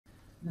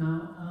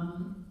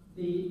Now,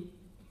 the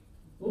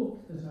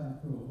book that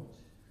I brought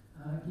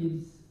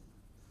gives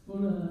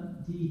fuller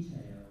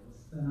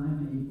details than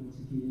I'm able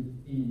to give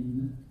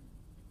in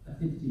a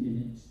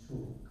 50-minute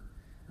talk.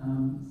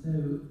 So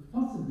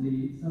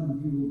possibly some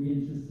of you will be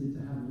interested to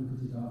have a look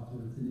at it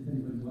afterwards, and if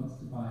anybody wants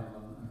to buy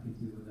one, I can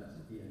deal with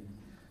that at the end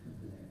of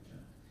the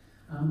lecture.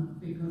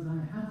 Because I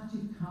have to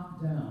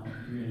cut down,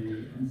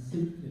 really, and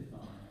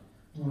simplify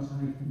what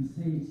I can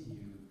say to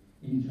you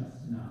in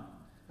just an hour.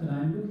 But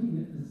I'm looking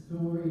at the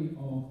story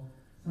of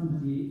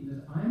somebody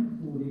that I'm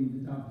calling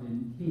the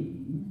Dublin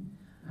King,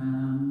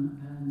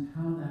 and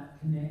how that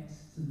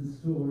connects to the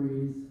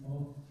stories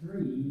of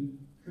 3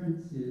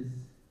 princes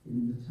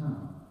in the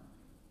Tower.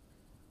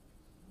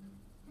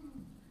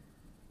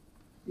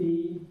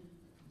 The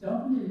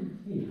Dublin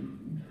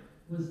King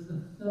was the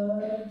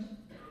 3rd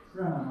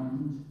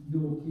crowned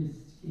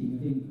Yorkist King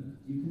of England.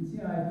 You can see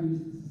I've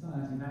used the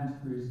Society of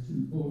Antiquaries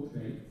 2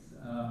 portraits,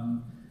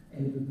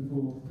 Edward IV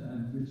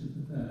and Richard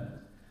III.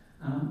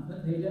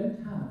 But they don't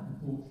have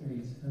the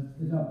portrait of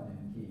the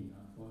Dublin King,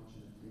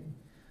 unfortunately.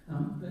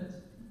 But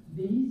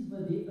these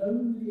were the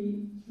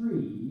only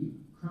 3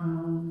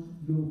 crowned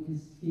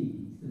Yorkist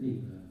kings of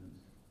England.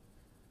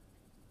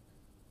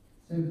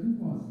 So who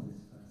was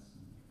this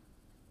person?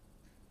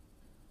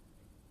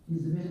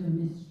 He's a bit of a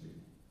mystery.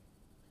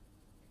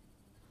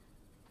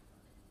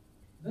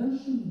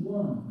 Version 1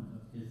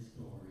 of his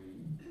story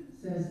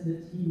says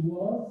that he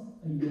was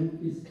a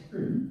Yorkist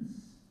prince,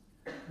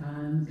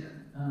 and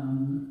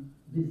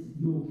this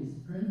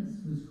Yorkist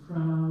prince was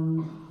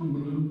crowned King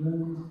of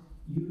England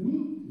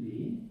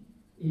uniquely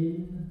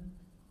in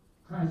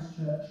Christ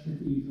Church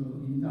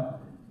Cathedral in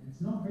Dublin.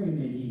 It's not very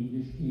many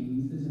English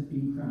kings that have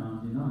been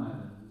crowned in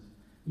Ireland.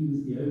 He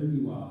was the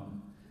only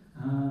one.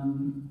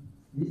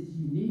 This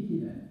unique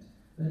event,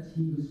 but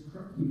he was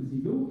a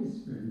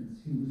Yorkist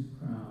prince who was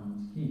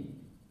crowned king.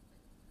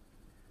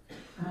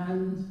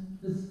 And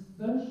the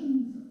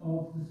versions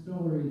of the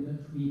story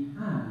that we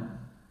have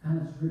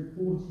as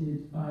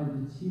reported by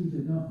the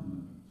Tudor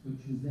government,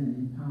 which was then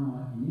in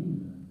power in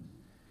England,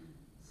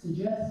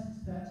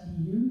 suggests that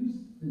he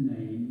used the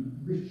name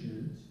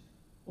Richard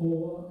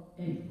or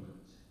Edward.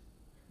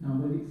 Now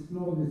we'll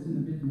explore this in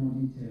a bit more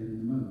detail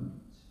in a moment.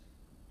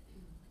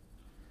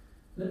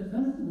 But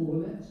first of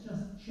all, let's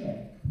just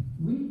check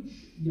which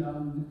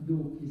young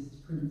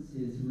Yorkist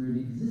princes were in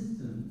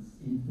existence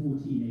in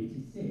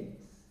 1486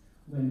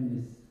 when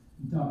this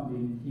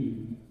Dublin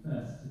king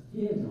first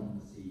appeared on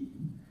the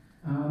scene,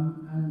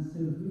 and so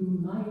who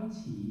might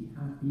he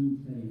have been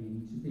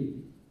claiming to be?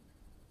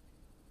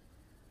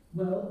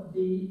 Well,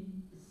 the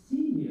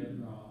senior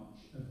branch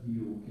of the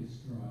Yorkist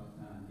royal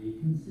family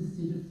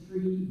consisted of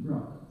 3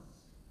 brothers: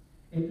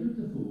 Edward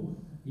IV,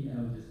 the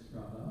eldest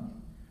brother;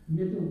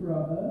 middle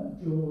brother,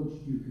 George,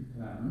 Duke of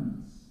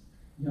Clarence;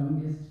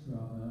 youngest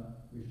brother,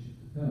 Richard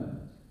III.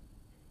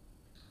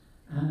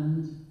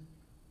 And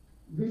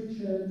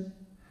Richard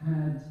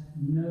had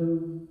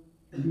no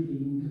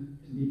living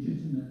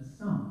legitimate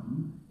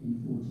son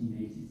in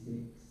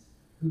 1486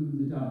 whom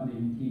the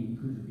Dublin king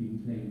could have been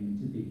claiming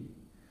to be.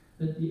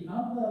 But the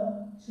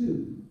other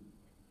 2,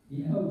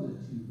 the elder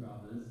 2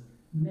 brothers,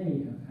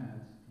 may have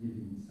had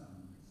living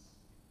sons.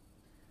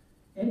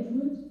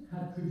 Edward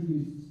had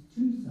produced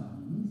 2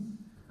 sons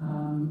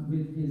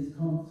with his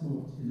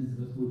consort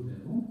Elizabeth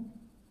Woodville.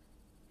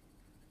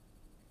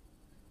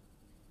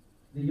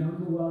 The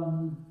younger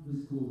one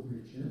was called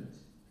Richard,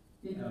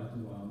 the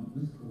elder one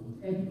was called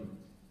Edward,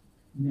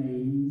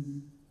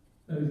 names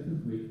both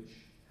of which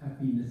have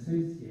been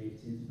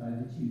associated by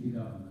the Tudor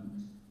government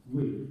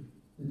with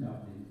the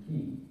Dublin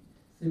king.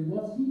 So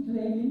was he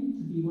claiming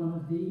to be one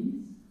of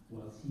these?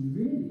 Was he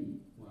really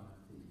one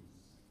of these?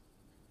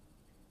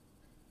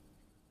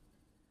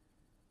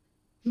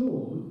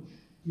 George,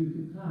 Duke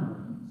of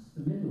Clarence,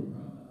 the middle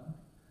brother,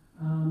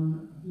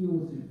 he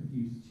also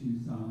produced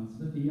 2 sons,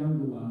 but the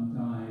younger one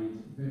died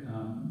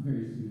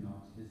very soon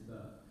after his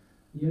birth.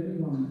 The only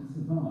one that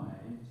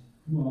survived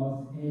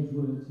was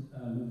Edward,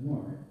 Earl of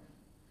Warwick.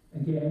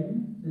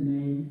 Again, the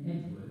name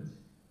Edward,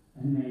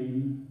 a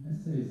name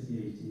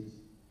associated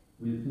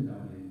with the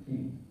Dublin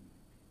king.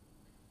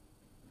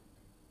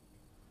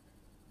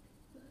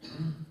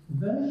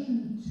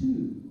 Version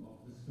 2 of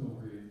the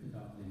story of the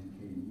Dublin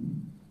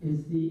king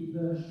is the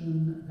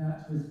version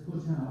that was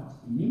put out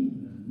in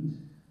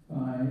England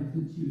by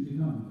the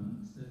Tudor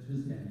government that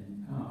was then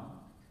in power.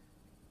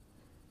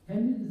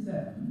 Henry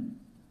VII,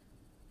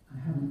 I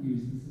haven't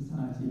used the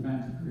Society of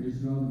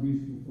Antiquaries, rather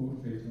beautiful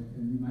portrait of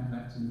him, you might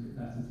like to look at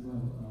that as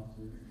well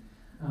afterwards.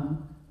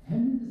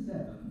 Henry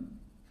VII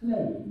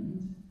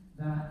claimed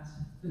that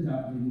the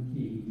Dublin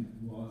king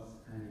was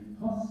an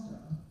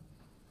impostor,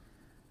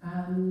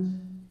 and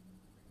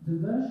the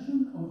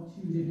version of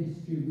Tudor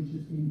history which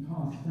has been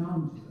passed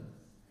down to us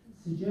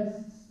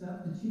suggests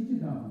that the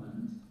Tudor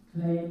government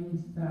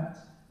claimed that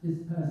this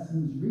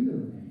person's real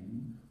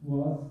name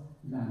was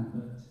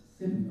Lambert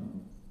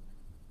Simnel.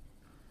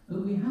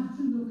 But we have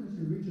to look at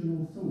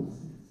original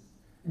sources,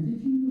 and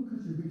if you look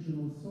at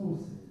original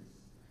sources,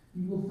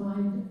 you will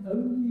find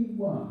only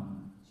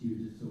one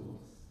Tudor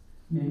source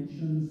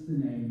mentions the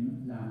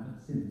name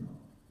Lambert Simnel.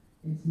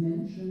 It's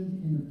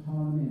mentioned in the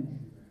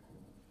parliamentary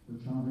record,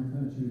 which I'll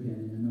refer to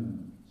again in a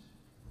moment.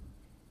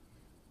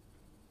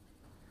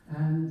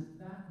 And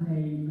that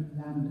name,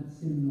 Lambert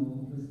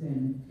Simnel, was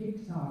then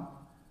picked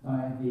up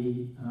by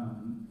the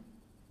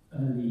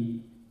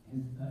early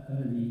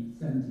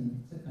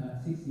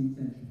 16th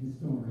century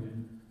historian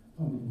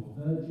Polydore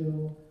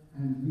Virgil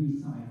and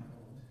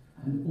recycled.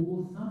 And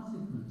all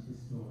subsequent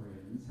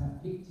historians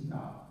have picked it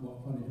up,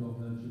 what Polydore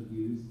Virgil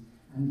used,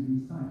 and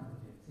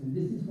recycled it. So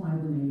this is why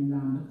the name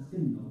Lambert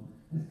Simnel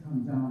has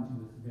come down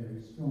to us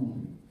very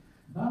strongly.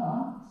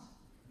 But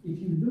if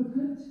you look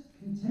at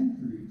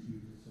contemporary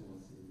Tudor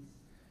sources,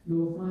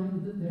 you'll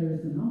find that there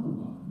is another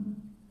one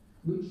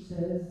which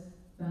says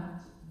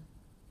that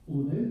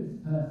although this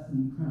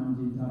person crowned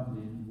in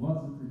Dublin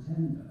was a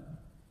pretender,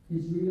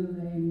 his real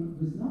name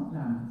was not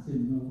Lambert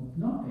Simnel,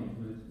 not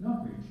Edward,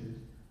 not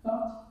Richard,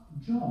 but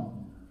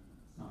John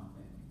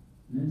something,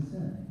 no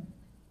surname.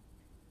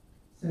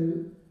 So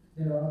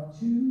there are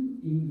two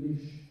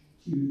English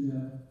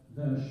Tudor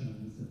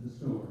versions of the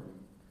story.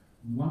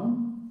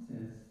 One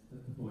says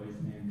that the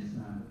boy's name was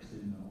Lambert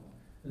Simnel,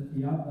 but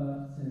the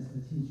other says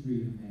that his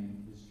real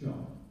name was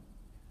John.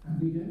 And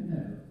we don't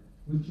know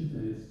which of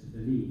those to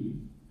believe,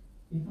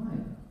 if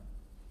either.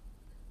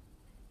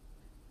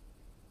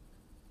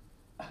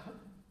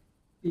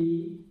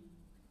 The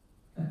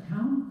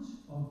account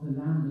of the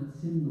Lambert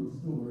Simnel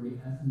story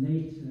as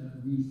later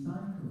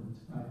recycled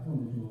by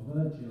Polydore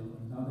Virgil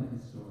and other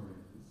historians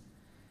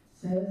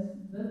says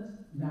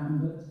that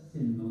Lambert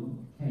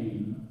Simnel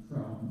came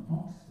from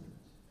Oxford.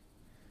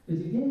 But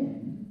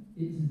again,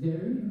 it's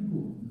very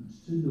important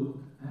to look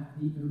at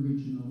the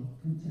original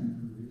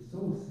contemporary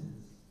sources.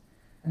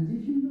 And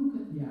if you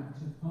look at the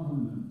Act of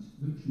Parliament,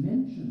 which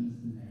mentions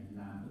the name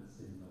Lambert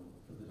Simnel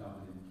for the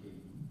Dublin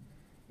king,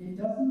 it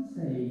doesn't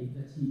say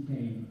that he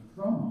came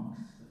from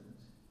Oxford.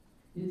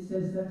 It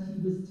says that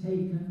he was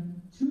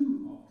taken to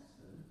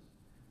Oxford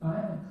by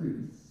a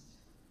priest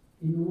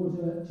in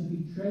order to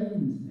be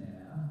trained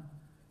there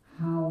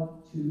how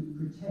to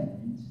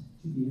pretend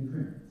to be a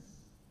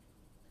prince.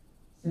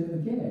 So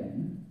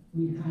again,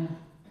 we have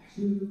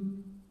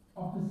two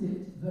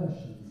opposite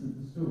versions of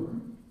the story.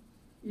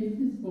 If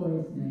this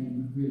boy's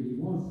name really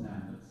was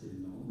Lambert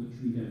Simnel, which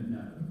we don't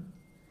know,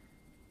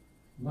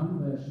 one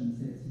version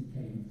says he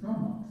came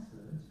from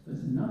Oxford, but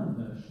another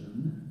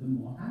version, the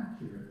more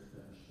accurate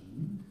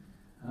version,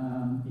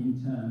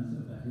 in terms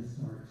of a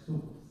historic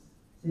source,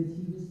 says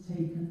he was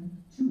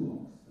taken to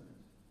Oxford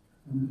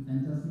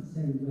and doesn't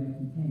say where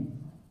he came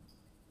from.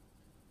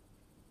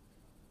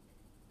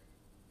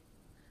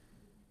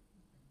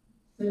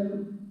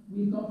 So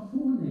we've got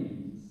four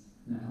names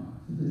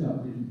now for the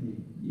Dublin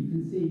king. You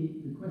can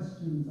see the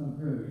questions are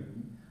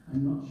growing.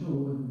 I'm not sure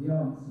whether the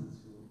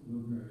answers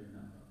will grow in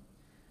number.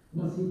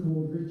 Was he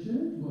called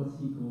Richard? Was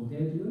he called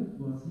Edward?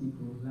 Was he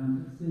called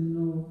Lambert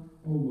Simnel?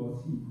 Or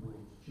was he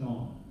called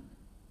John?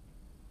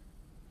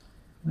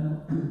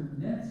 Well,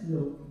 let's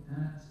look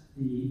at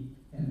the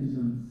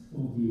evidence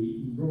for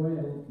the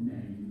royal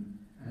name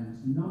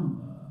and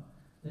number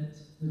that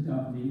the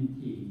Dublin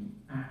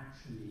king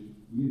actually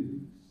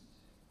used.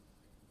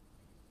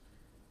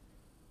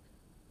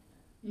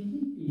 If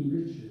he'd been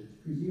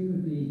Richard,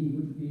 presumably he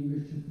would have been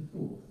Richard IV,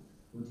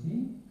 would he?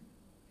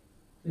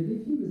 But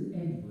if he was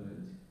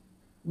Edward,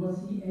 was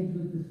he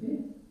Edward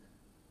V?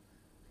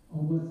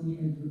 Or was he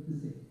Edward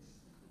VI?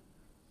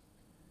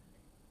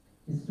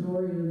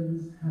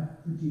 Historians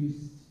have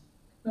produced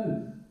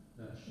both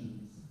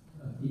versions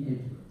of the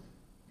Edward.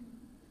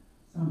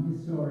 Some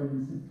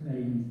historians have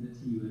claimed that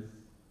he was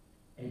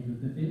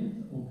Edward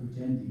V, or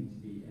pretending to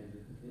be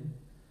Edward V.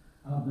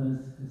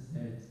 Others have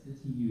said that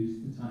he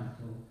used the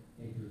title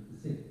Edward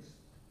VI.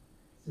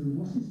 So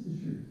what is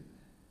the truth?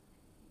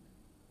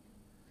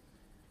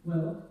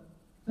 Well,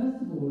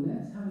 first of all,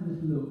 let's have a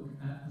little look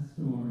at the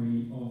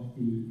story of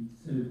the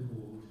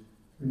so-called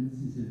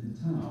princes in the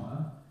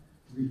Tower,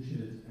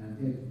 Richard and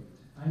Edward.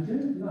 I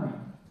don't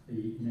like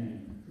the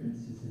name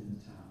Princes in the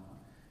Tower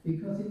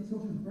because it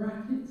sort of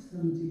brackets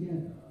them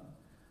together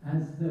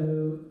as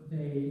though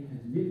they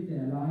had lived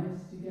their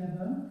lives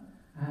together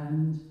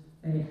and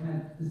they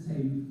had the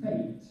same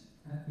fate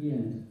at the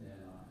end of their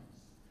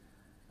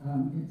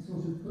lives. It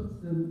sort of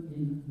puts them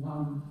in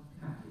one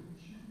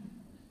package.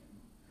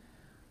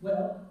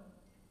 Well,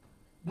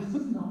 this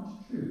is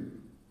not true.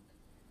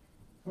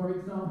 For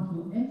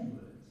example,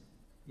 Edward,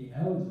 the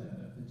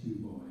elder of the two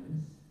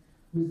boys,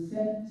 was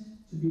sent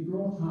to be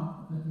brought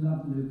up at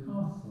Ludlow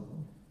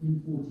Castle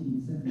in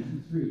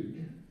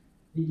 1473,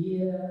 the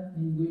year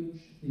in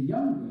which the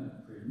younger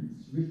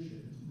prince,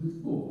 Richard, was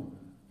born.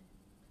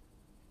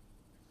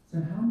 So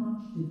how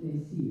much did they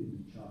see of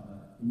each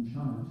other in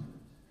childhood?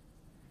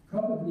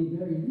 Probably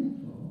very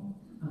little,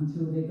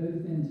 until they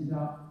both ended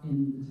up in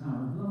the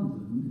Tower of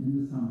London in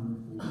the summer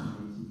of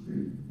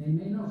 1483. They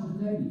may not have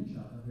known each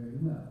other very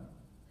well.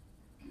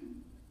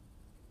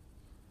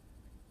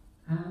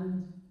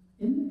 And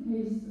in the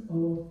case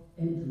of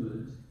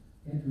Edward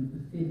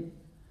V,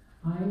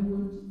 I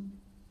would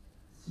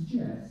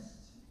suggest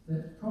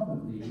that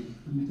probably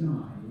he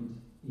died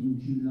in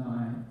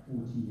July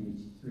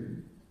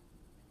 1483.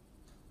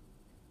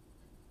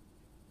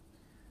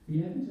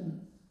 The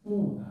evidence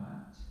for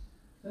that,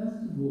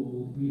 first of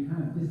all, we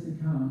have this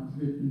account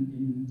written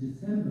in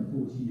December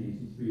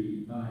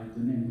 1483 by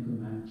Domenico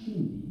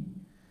Mancini,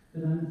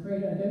 but I'm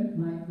afraid I don't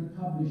like the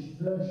published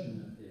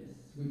version of this,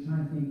 which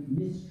I think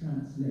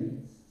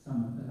mistranslates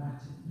some of the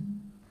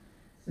Latin.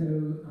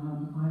 So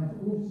I've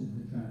altered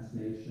the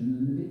translation,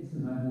 and the bits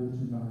that I've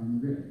altered are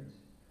in red.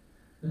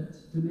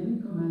 But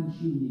Domenico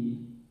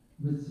Mancini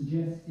was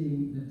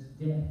suggesting that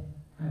death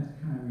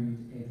had carried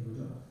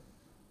Edward off.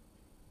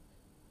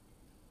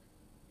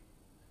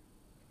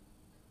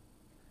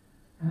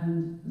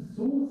 And the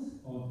source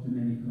of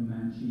Domenico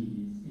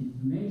Mancini's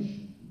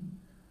information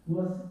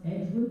was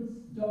Edward's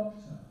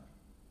doctor,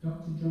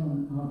 Dr.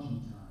 John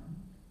Argentine,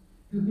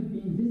 who had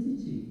been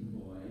visiting the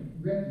boy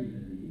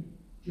regularly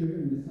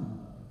during the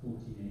summer of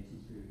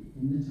 1483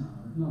 in the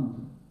Tower of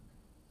London.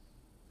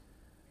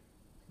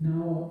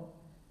 Now,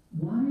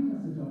 why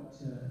does a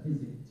doctor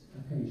visit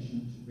a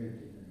patient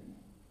regularly?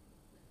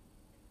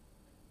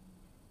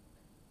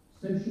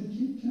 Social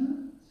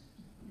chit-chat?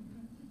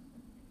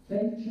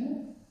 Play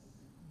chess?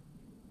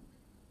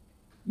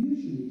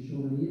 Usually,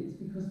 surely, it's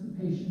because the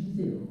patient is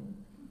ill.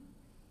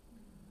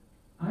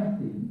 I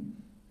think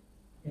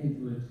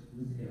Edward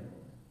was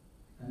ill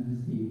and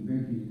was being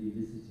regularly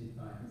visited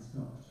by his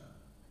doctor.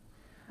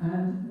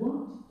 And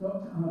what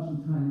Dr.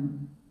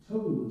 Argentine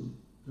told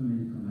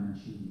Domenico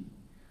Mancini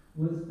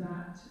was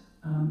that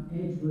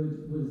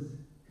Edward was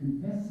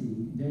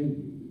confessing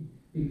daily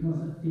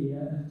because a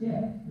fear of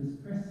death was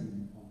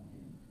pressing upon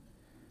him.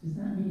 Does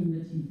that mean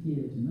that he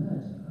feared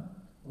murder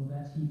or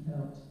that he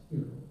felt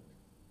ill?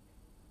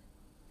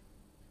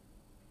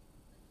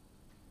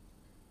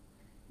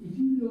 If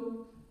you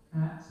look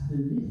at the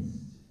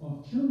list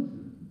of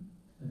children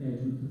of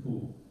Edward IV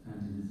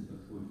and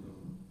Elizabeth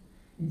Woodville,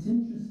 it's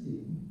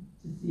interesting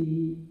to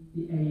see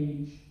the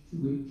age to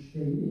which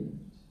they lived.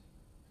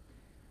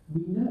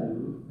 We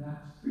know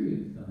that 3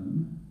 of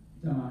them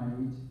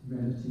died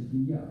relatively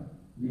young: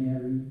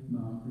 Mary,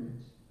 Margaret,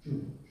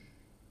 George.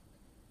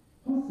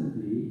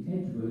 Possibly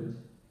Edward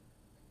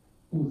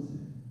also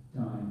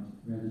died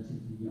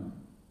relatively young.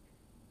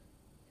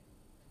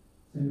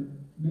 So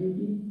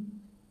maybe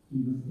he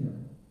was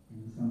ill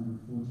in the summer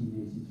of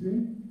 1483,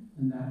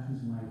 and that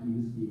was why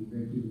he was being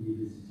regularly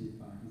visited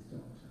by his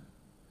doctor.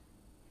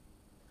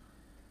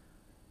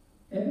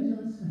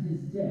 Evidence for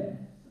his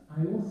death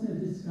I also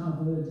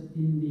discovered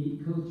in the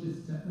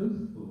Colchester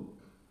Oath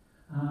Book,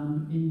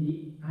 in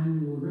the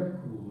annual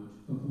record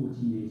for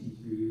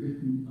 1483,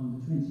 written on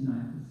the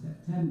 29th of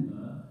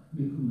September,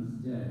 Michaelmas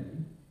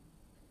Day,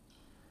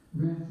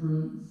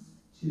 reference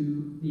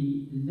to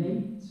the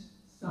late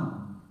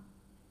son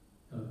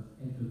of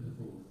Edward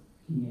IV,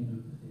 King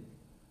Edward V.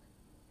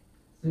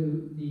 So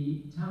the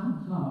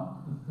town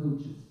clerk of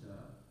Colchester,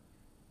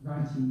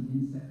 writing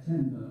in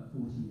September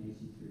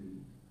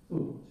 1483,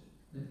 thought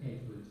that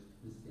Edward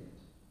was dead.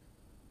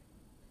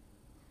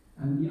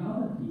 And the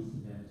other piece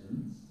of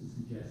evidence to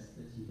suggest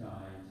that he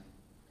died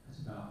at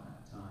about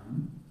that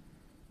time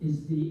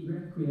is the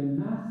Requiem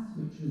Mass,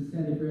 which was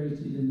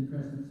celebrated in the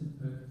presence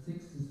of Pope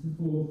Sixtus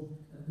IV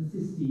at the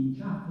Sistine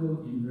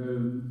Chapel in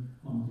Rome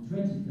on the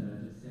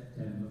 23rd of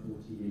September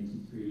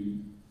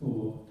 1483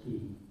 for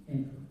King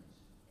Edward.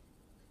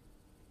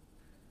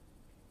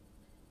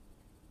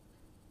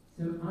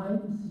 So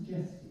I'm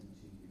suggesting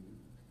to you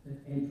that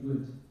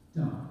Edward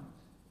died.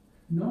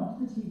 Not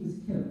that he was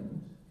killed,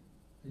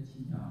 that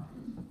he died.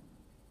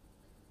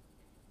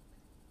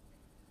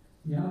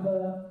 The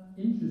other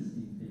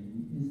interesting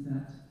thing is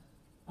that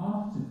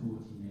after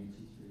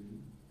 1483,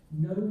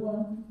 no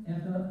one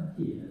ever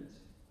appeared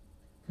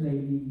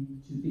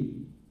claiming to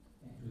be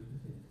Edward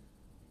V.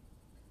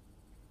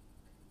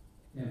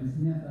 There was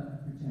never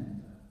a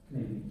pretender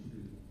claiming to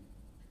be him.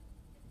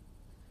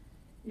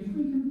 If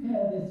we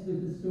compare this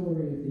with the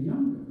story of the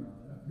younger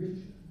brother,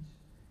 Richard,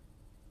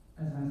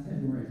 as I said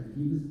already,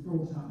 he was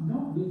brought up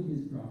not with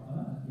his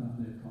brother at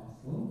Ludlow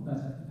Castle, but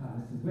at the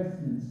Palace of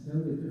Westminster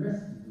with the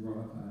rest of the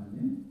royal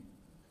family.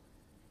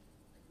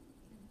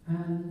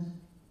 And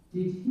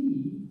did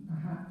he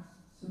perhaps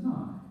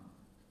survive?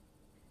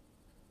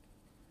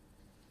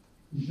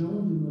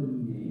 Jean de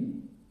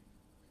Molyneux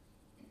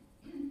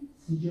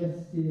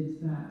suggested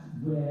that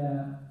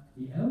where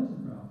the elder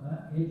brother,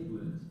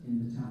 Edward, in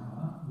the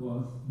Tower,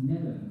 was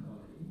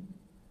melancholy,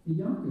 the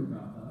younger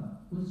brother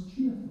was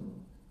cheerful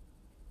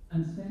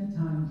and spent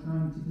time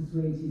trying to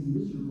persuade his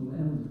miserable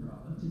elder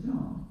brother to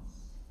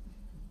dance.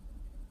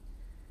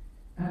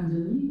 And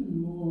an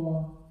even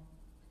more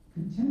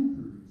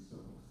contemporary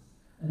source,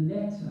 a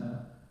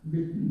letter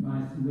written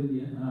by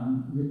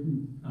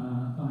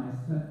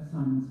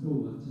Simon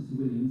Stallworth to Sir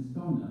William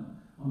Stonner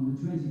on the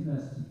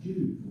 21st of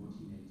June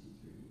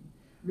 1483,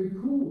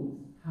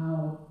 records how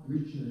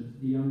Richard,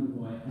 the younger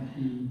boy, had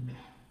been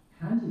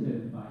handed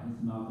over by his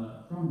mother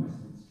from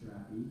Westminster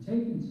Abbey,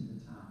 taken to the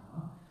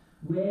Tower,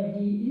 where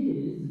he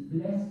is,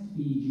 blessed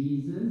be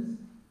Jesus,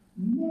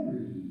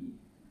 merry.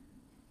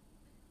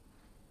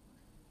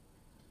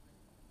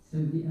 So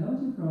the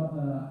elder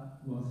brother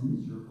was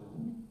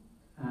miserable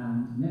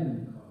and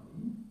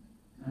melancholy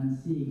and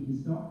seeing his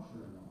doctor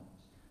a lot,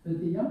 but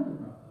the younger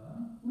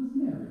brother was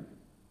merry.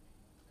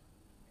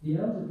 The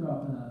elder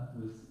brother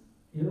was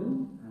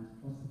ill and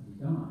possibly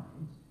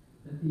died,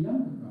 but the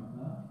younger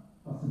brother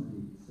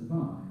possibly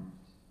survived.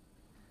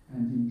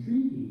 And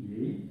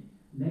intriguingly,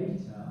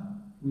 later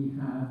we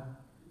have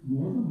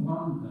more than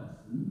one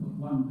person, but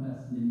one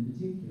person in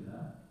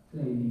particular,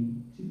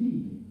 claiming to be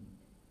him.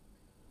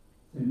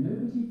 So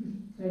nobody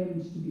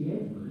claimed to be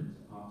Edward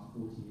after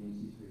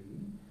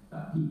 1483,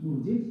 but people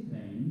did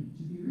claim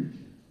to be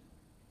Richard.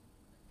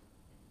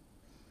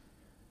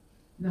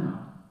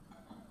 Now,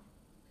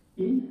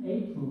 in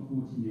April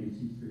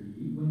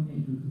 1483, when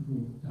Edward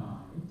IV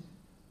died,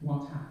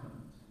 what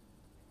happened?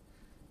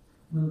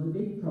 Well, the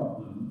big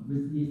problem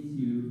was the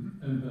issue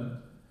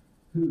over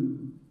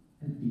who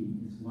had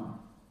been his wife.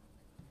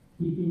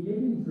 He'd been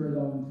living for a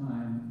long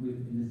time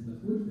with Elizabeth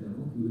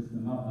Woodville, who was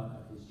the mother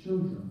of his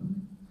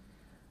children,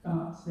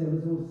 but there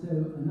was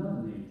also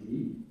another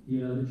lady,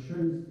 the Earl of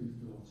Shrewsbury's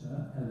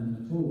daughter,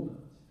 Eleanor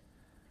Talbot,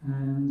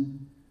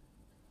 and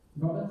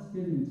Robert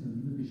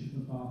Stillington, the Bishop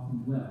of Bath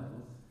and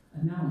Wells,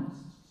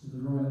 announced to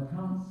the Royal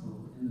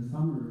Council in the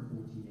summer of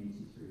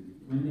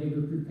 1483, when they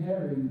were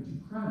preparing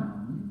to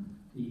crown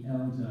the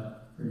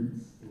elder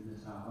prince in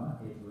the Tower,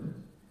 Edward,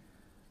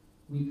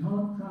 "We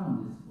can't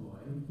crown this boy,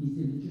 he's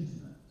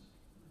illegitimate,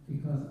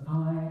 because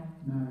I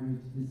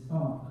married his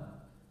father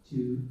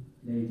to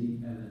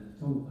Lady Eleanor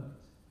Talbot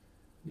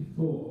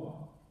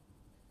before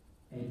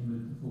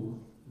Edward IV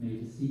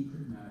made a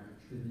secret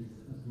marriage with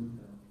Elizabeth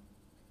Woodville."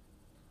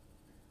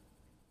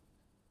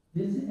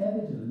 This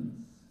evidence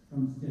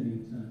from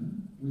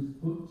Stillington was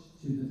put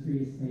to the three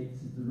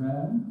estates of the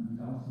realm and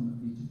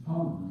ultimately to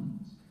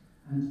Parliament,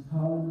 and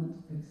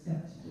Parliament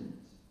accepted it.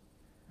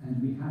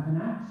 And we have an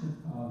Act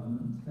of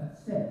Parliament that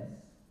says,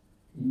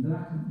 in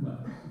black and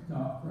white,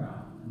 dark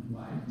brown and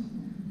white,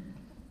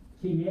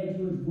 King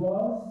Edward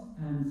was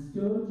and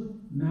stood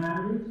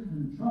married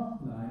and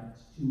trothlight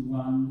to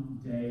one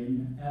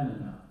Dame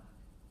Eleanor.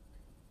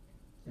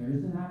 There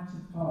is an Act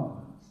of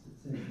Parliament that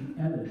says that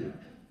Eleanor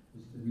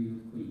was the real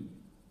queen.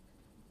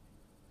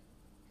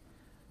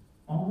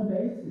 On the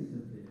basis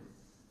of this,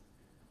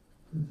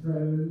 the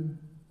throne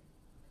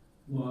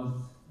was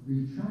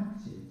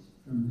retracted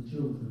from the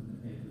children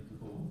of Edward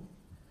IV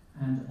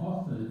and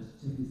offered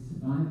to his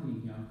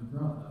surviving younger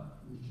brother,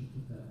 Richard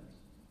III.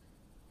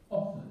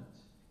 Offered.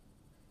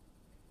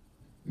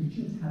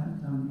 Richard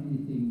hadn't done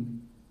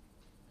anything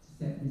to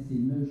set this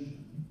in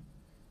motion.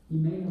 He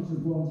may not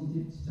have wanted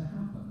it to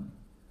happen,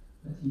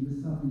 but he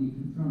was suddenly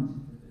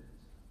confronted with it.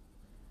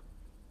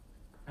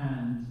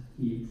 And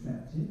he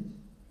accepted,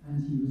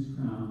 and he was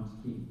crowned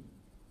king.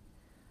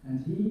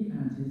 And he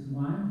and his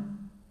wife,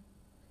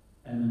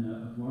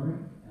 Eleanor of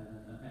Warwick,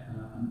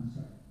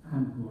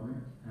 Anne of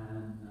Warwick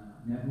and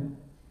Neville,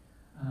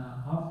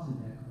 after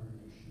their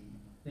coronation,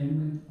 then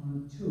went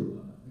on a tour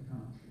of the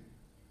country.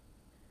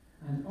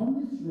 And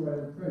on this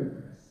royal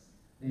progress,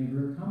 they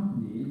were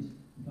accompanied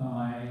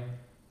by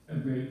a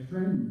great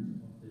friend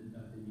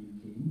of the new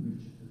king,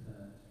 Richard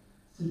III,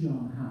 Sir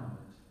John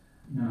Howard,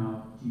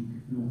 now Duke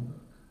of Norfolk.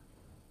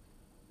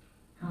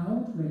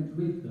 Howard went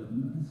with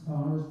them as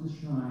far as the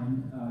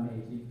shrine of Our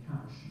Lady of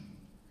Caversham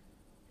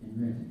in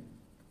Reading.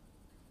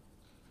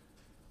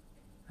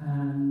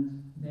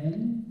 And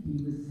then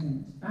he was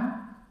sent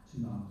back to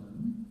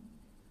London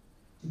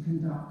to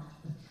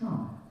conduct a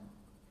trial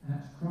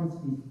at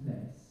Crosby's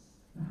Place,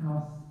 the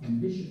house in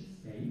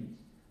Bishopsgate,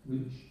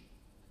 which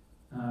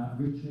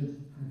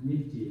Richard had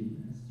lived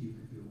in as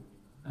Duke of York,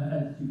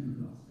 as Duke of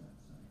Gloucester.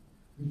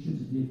 Richard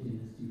had lived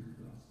in as Duke of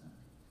Gloucester.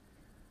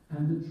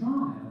 And the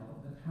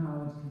trial that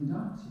Howard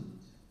conducted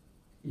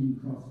in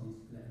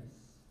Crosby's Place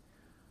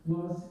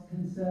was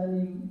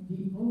concerning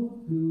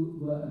people who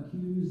were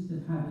accused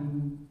of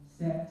having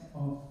set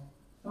off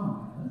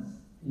fires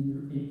in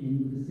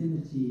the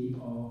vicinity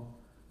of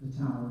the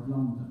Tower of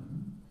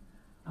London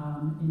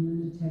in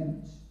an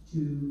attempt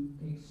to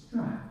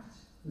extract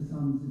the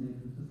sons of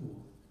Edward IV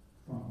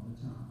from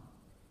the tower.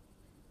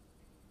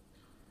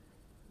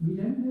 We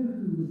don't know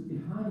who was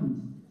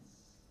behind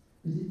this,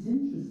 but it's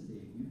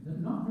interesting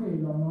that not very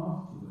long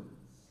afterwards,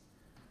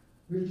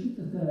 Richard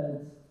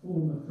III's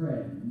former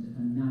friend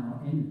and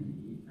now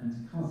enemy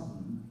and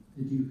cousin,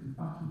 the Duke of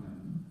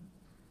Buckingham,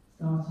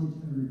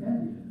 started a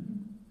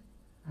rebellion,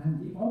 and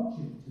the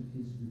object of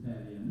his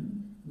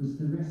rebellion was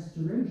the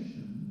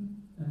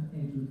restoration of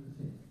Edward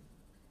V.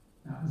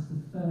 That was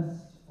the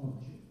first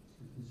object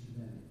of his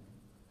rebellion.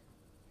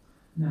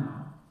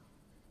 Now,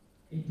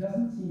 it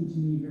doesn't seem to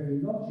me very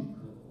logical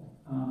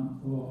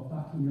for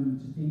Buckingham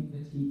to think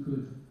that he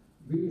could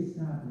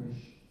re-establish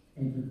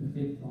Edward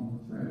V on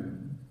the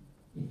throne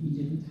if he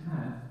didn't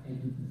have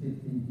Edward V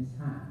in his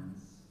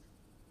hands,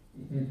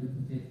 if Edward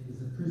V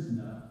was a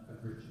prisoner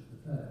of Richard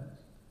III.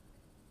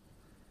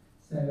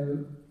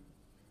 So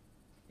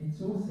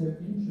it's also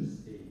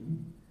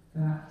interesting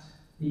that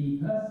the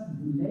person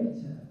who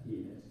later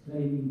appeared,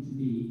 claiming to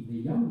be the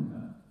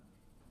younger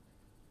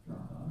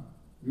brother,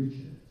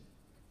 Richard,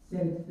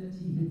 said that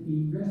he had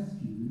been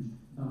rescued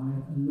by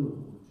a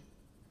lord.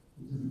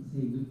 It doesn't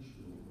say which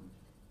lord.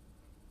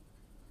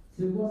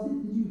 So was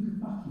it the Duke of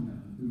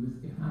Buckingham who was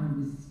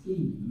behind this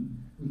scheme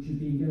which had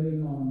been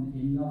going on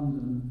in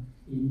London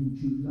in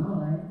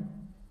July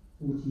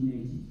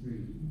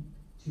 1483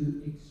 to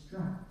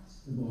extract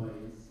the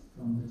boys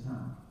from the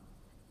tower?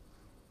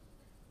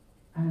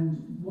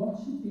 And what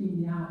had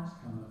been the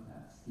outcome of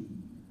that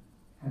scheme?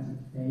 Had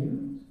it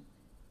failed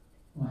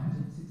or had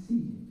it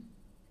succeeded?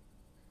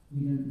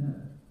 We don't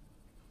know.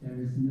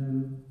 There is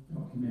no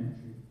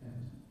documentary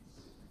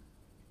evidence.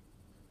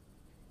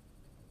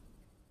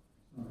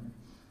 Sorry,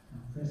 I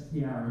pressed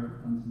the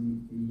arrow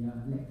underneath the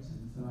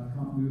lectern, so I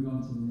can't move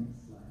on to the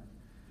next slide.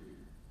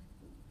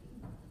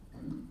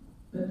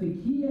 But the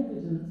key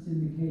evidence in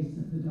the case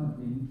of the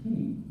Dublin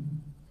King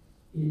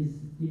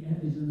is the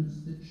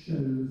evidence that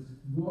shows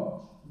what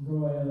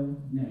royal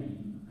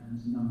name and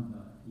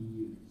number he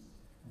used.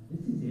 And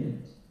this is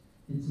it.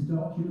 It's a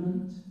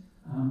document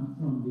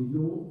from the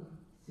York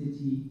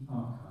City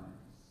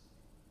Archives.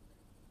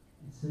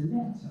 It's a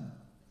letter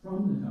from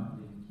the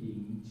Dublin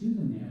King to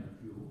the Mayor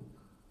of York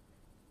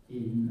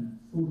in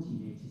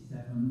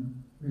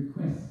 1487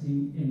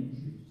 requesting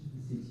entry to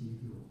the city of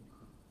York.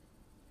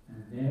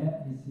 And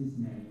there is his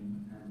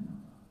name and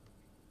number.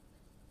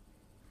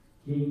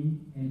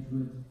 King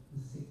Edward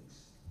VI.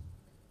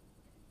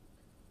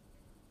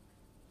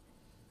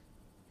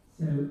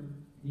 So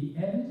the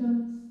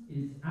evidence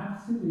is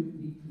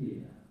absolutely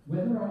clear.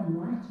 Whether I'm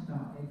right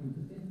about Edward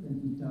V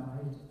and he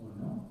died or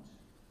not,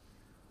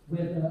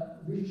 whether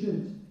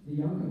Richard, the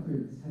younger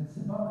prince, had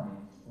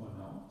survived or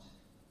not,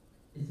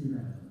 is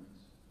irrelevant.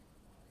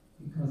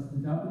 Because the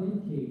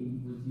Dublin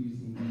King was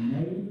using the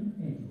name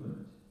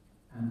Edward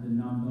and the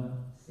number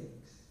 6.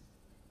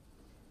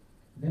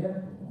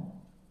 Therefore,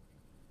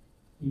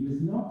 he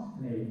was not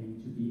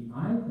claiming to be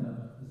either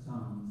of the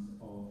sons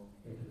of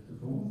Edward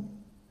IV.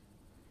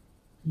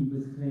 He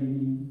was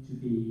claiming to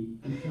be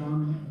the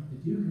son of the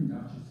Duke and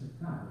Duchess of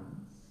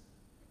Clarence,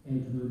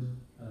 Edward,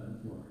 Earl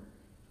of Warwick.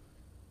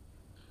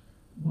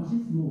 What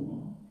is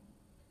more,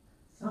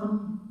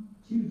 some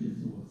Tudor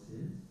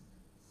sources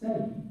say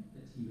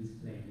that he was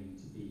claiming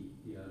to be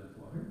the Earl of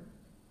Warwick.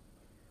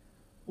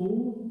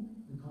 All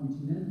the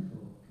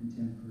continental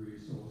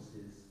contemporary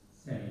sources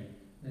say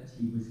that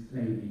he was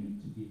claiming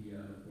to be the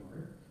Earl of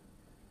Warwick,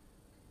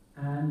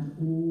 and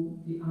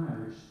all the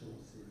Irish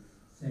sources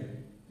say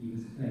he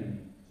was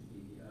claiming to be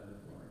the Earl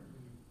of Warwick.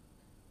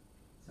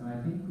 So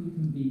I think we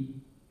can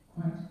be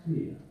quite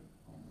clear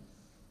on this.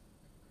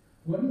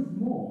 What is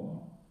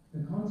more,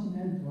 the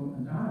continental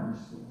and Irish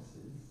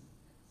sources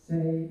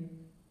say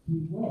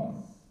he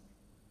was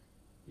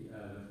the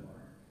Earl of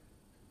Warwick.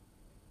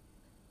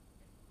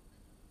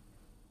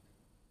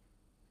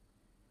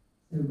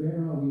 So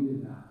where are we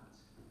with that?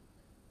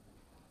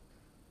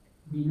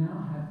 We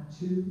now have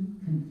two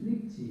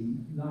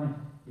conflicting life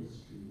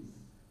histories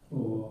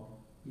for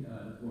the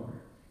Earl of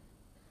Warwick.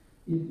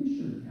 The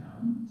official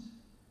account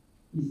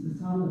is the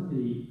son of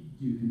the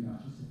Duke and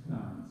Duchess of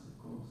Clarence, of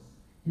course.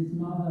 His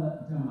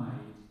mother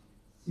died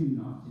soon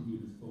after he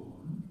was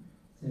born,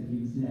 so he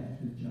was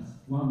left with just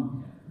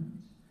one parent.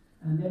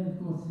 And then, of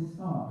course, his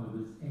father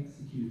was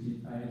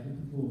executed by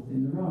Edward IV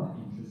in a rather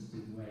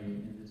interesting way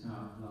in the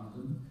Tower of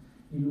London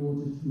in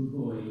order to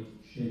avoid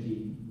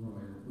shedding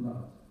royal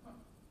blood.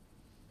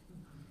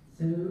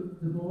 So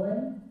the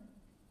boy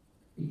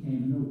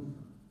became an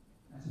orphan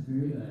at a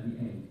very early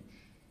age.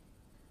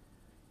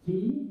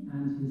 He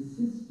and his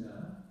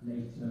sister,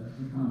 later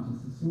the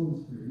Countess of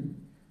Salisbury,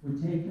 were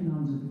taken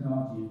under the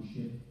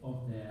guardianship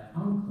of their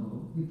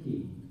uncle, the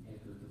King,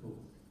 Edward IV.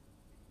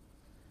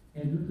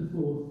 Edward IV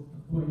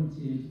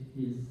appointed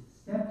his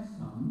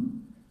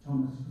stepson,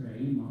 Thomas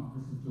Grey,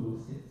 Marquess of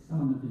Dorset,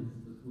 son of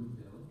Elizabeth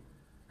Woodville,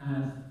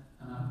 as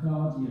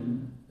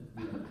guardian of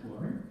the Earl of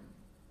Warwick.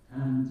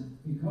 And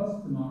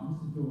because the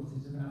Marquess of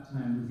Dorset at that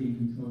time was in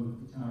control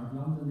of the Tower of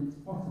London, it's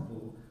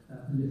possible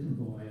that the little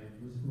boy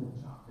was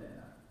brought up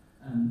there,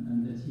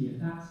 and that he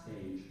at that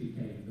stage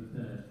became the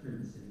third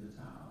prince in the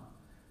Tower.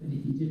 But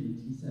if he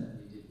didn't, he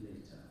certainly did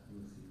later.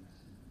 We'll see that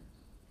in a minute.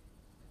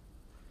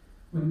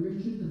 When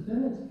Richard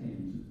III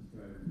came to the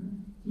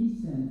throne, he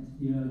sent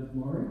the Earl of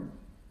Warwick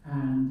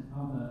and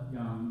other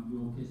young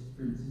Yorkist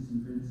princes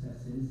and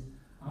princesses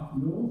up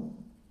north,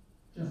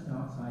 just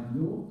outside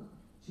York,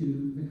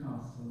 to the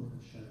castle of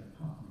Sherlock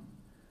Hutton,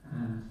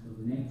 and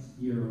for the next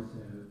year or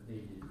so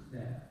they lived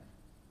there.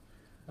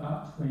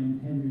 But when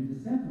Henry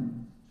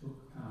VII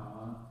took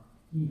power,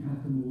 he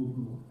had them all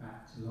brought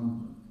back to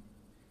London.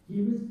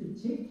 He was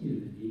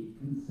particularly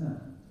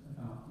concerned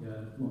about the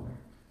Earl of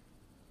Warwick.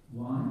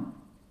 Why?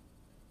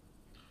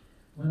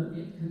 Well,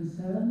 it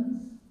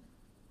concerns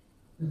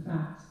the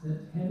fact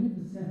that Henry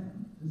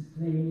VII was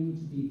claiming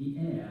to be the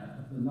heir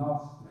of the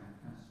last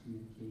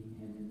Lancastrian king,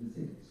 Henry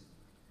VI.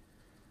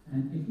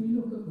 And if we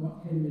look at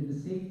what Henry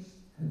VI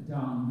had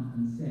done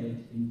and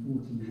said in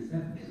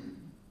 1470,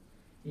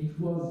 it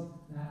was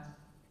that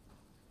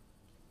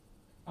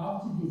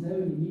after his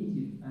own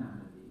immediate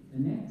family, the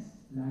next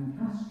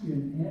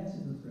Lancastrian heir to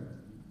the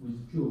throne was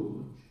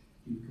George,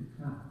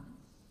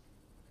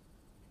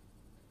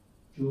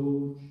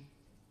 George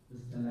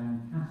was the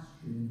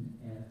Lancastrian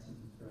heir to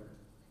the throne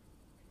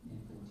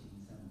in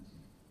 1470.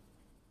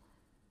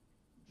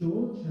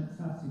 George had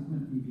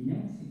subsequently been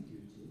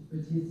executed,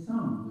 but his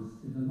son was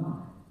still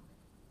alive.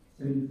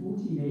 So in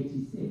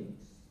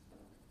 1486,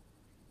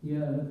 the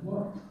Earl of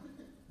Warwick,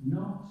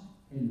 not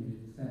Henry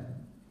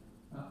VII,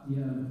 but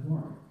the Earl of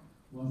Warwick,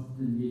 was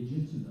the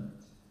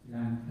legitimate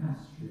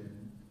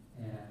Lancastrian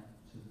heir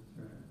to the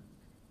throne.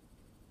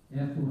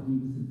 Therefore, he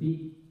was a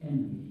big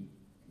enemy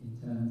in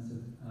terms of,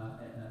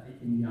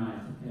 in the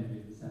eyes of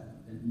Henry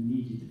VII, and he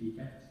needed to be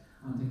kept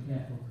under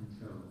careful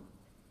control.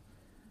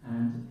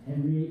 And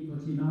Henry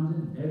put him under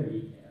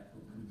very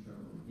careful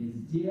control. His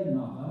dear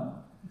mother,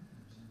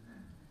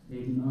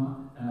 Lady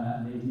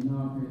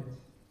Margaret,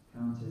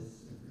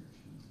 Countess of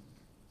Richmond,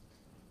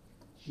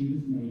 she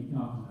was made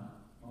governor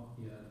of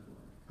the Earl of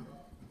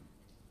Warwick.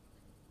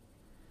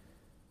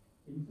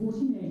 In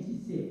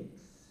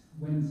 1486,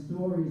 when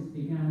stories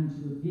began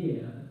to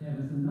appear that there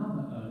was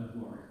another Earl of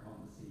Warwick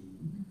on the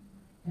scene,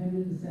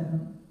 Henry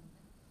VII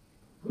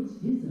put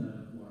his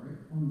Earl of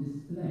Warwick on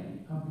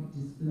display, public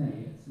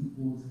display at St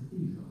Paul's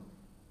Cathedral,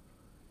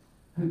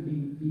 hoping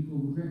that people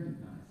would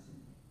recognise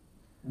him.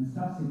 And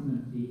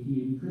subsequently,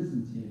 he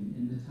imprisoned him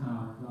in the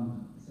Tower of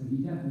London. So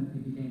he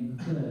definitely became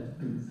the third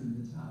prince in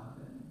the Tower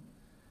then.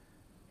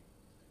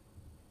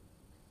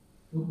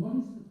 But what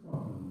is the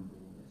problem with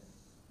all this?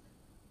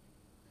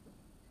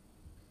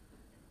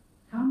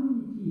 How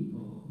many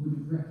people would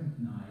have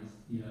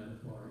recognised the Earl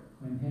of Warwick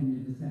when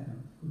Henry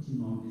VII put him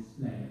on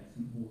display at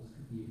St Paul's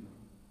Cathedral?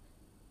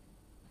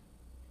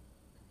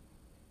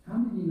 How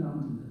many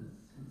Londoners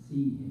had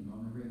seen him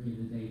on a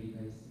regular daily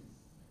basis?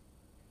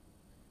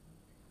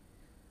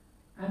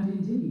 And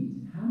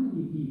indeed, how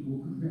many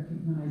people could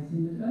recognise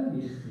him at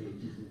earlier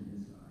stages in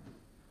his life?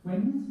 When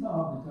his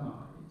father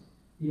died,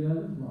 the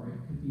Earl of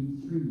Warwick had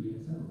been 3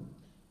 years old.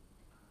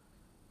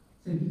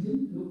 So he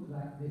didn't look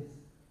like this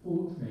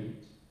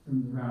portrait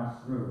from the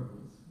Rouse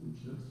Rolls,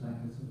 which looks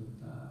like a sort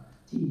of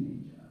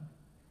teenager.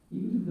 He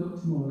would have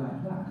looked more like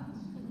that.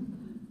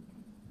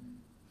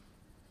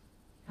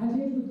 Had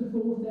Edward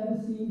IV ever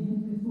seen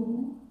him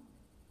before?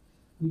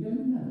 We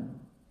don't know.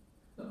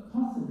 But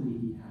possibly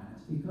he had,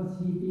 because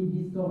he'd been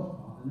his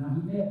godfather. Now,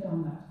 he may have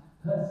done that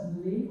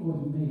personally, or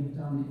he may have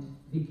done it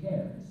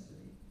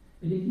vicariously.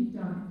 But if he'd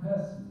done it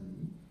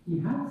personally, he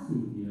had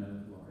seen the Earl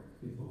of Warwick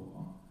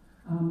before,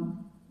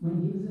 when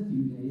he was a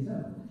few days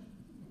old.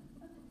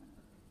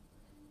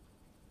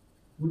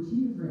 Would he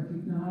have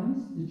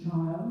recognised the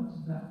child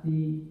that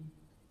the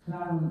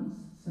Clarence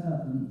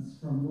servants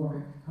from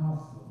Warwick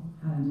Castle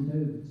handed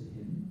over to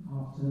him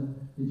after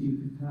the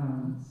Duke of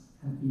Clarence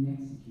had been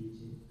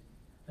executed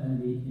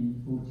early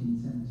in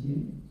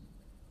 1478?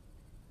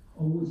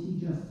 Or would he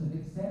just have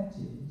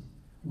accepted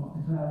what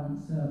the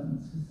Clarence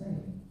servants were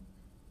saying?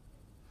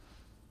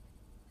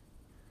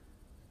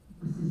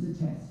 This is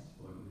a test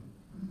for you.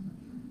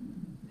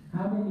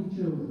 How many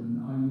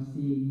children are you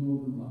seeing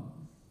more than once?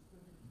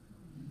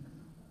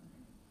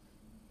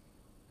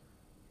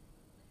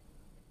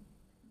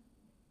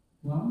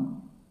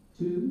 One,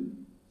 two,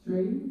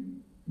 three,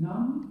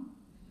 none?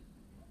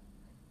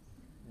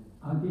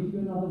 I'll give you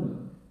another look.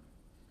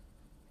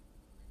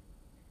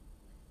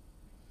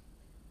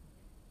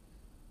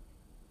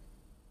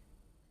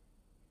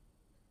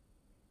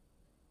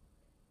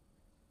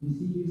 You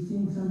see, you've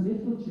seen some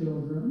little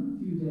children,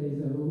 a few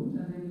days old,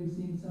 and then you've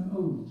seen some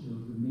older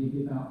children,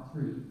 maybe about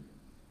 3.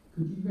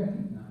 Could you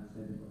recognise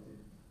anybody?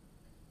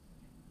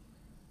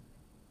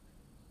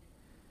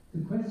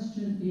 The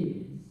question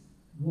is,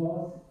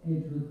 was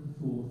Edward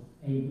IV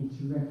able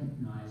to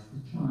recognise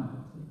the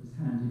child that was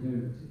handed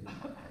over to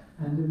him?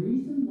 And the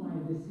reason why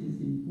this is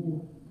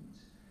important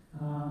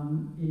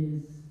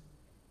is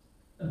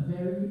a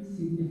very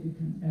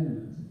significant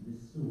element of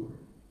this story.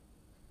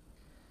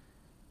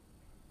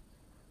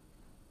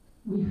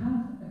 We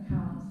have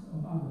accounts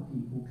of other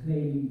people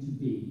claiming to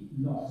be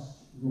lost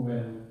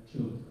royal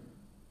children.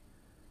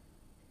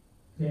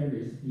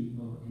 Various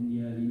people in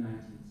the early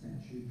 19th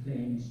century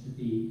claimed to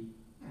be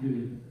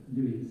Louis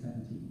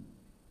XVII,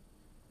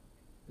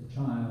 the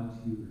child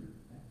who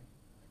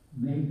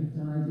may have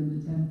died in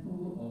the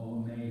temple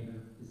or may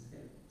have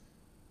escaped.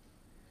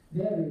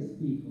 Various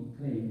people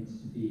claimed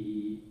to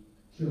be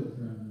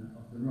children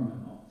of the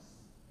Romanovs.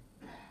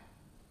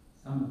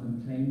 Some of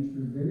them claimed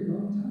for a very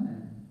long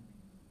time.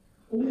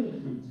 All of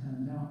them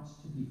turned out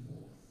to be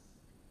false.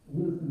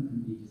 All of them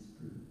can be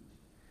disproved.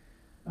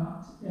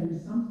 But there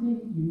is something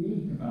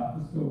unique about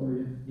the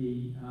story of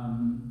the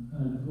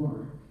Earl of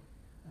Warwick,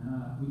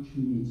 which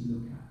we need to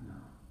look at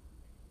now.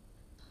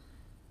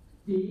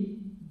 The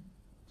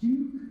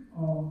Duke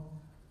of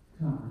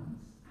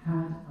Clarence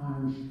had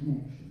Irish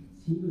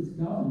connections. He was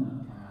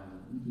governor of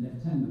Ireland,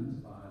 lieutenant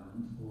of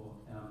Ireland for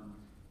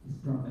his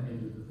brother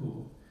Edward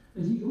IV.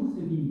 But he'd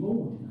also been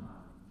born in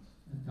Ireland,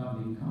 at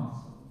Dublin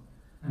Castle,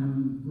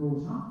 and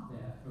brought up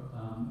there for,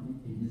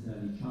 in his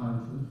early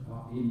childhood,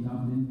 partly in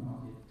Dublin,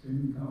 partly at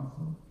Trim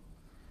Castle.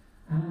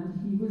 And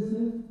he was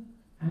of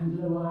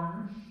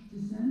Anglo-Irish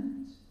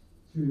descent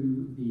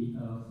through the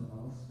Earls of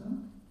Ulster,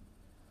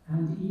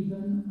 and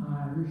even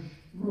Irish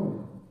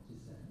royal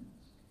descent.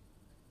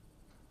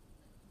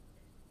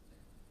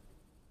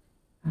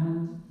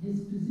 And his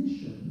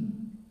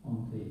position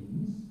on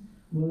things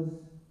was,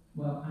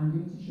 well, I'm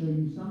going to show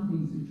you some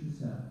things which were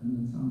certain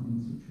and some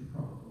things which were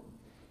probable.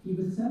 He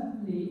was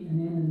certainly an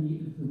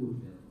enemy of the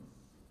Woodvilles.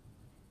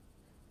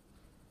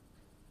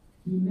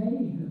 He may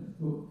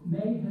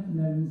have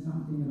known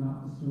something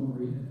about the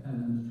story of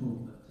Eleanor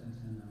Talbot and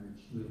her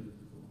marriage to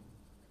Edward IV.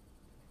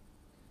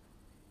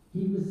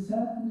 He was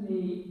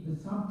certainly the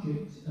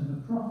subject of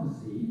a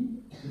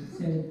prophecy that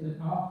said that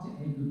after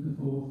Edward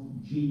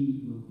IV,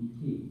 G will be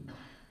king.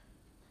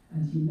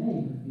 And he may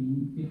have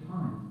been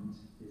behind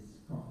this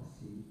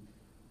prophecy.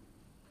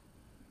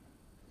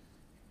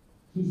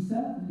 He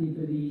certainly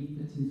believed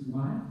that his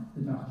wife,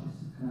 the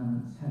Duchess of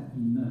Clarence, had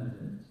been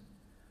murdered,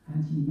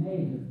 and he may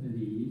have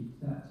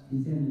believed that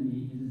his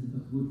enemy,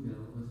 Elizabeth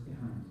Woodville, was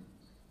behind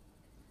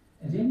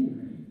it. At any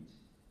rate,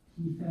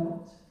 he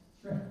felt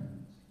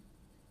threatened.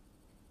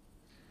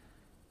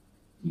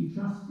 He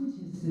trusted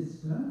his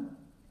sister,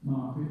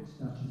 Margaret,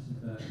 Duchess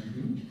of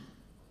Burgundy,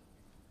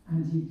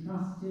 and he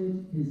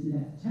trusted his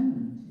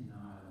lieutenant in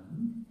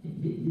Ireland,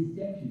 his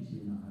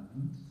deputy in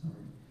Ireland,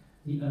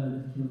 the Earl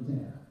of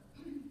Kildare.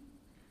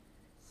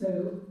 So,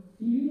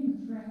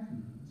 feeling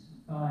threatened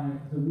by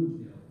the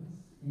Woodvilles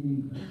in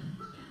England,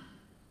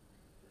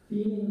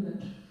 feeling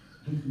that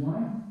his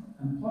wife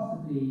and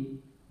possibly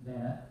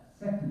their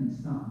second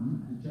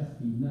son had just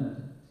been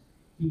murdered,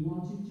 he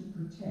wanted to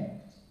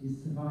protect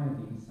his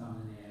surviving son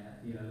and heir,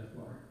 the Earl of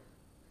Warwick.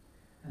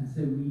 And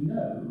so we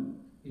know,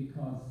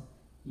 because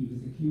he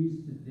was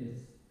accused of this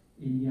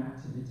in the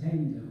Act of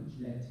Attainder, which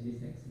led to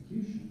his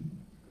execution,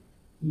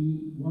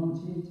 he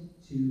wanted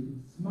to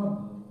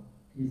smuggle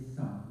his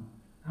son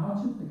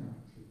out of the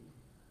country,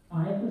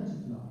 either to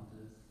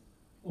Flanders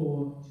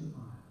or to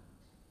Ireland.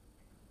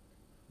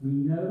 We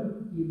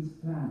know he was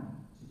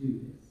planning to do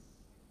this.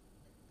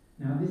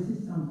 Now, this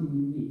is something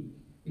unique,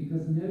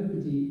 because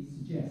nobody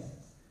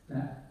suggests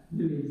that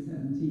Louis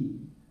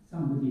XVII,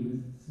 somebody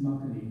was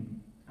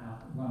smuggling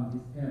out, one of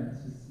his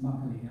parents was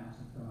smuggling out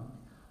of France,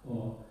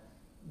 or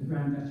the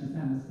Grand Duchess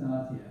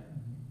Anastasia,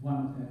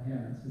 one of her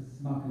parents was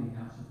smuggling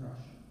out of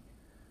Russia.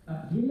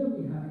 But here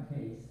we have a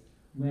case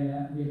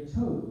where we're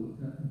told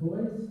that the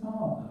boy's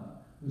father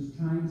was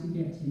trying to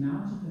get him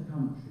out of the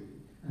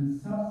country and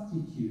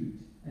substitute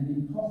an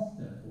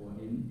impostor for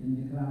him in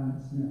the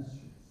Clarence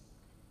nurseries.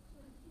 So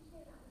did you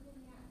say that was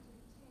in the Act of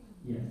Attainder?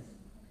 Yes.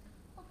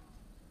 Oh,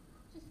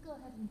 just go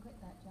ahead and quit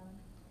that, John.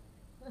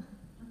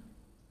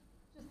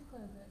 Just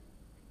close it.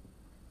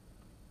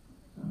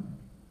 Sorry.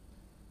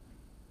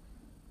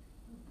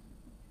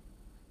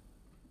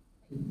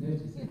 Didn't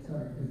notice it,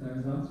 sorry, because I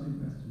was answering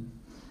questions.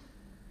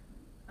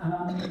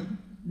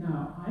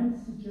 Now, I'm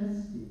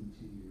suggesting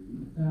to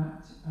you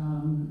that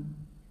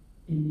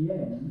in the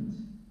end,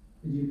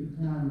 the Duke of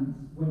Clarence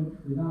went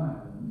with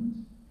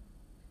Ireland,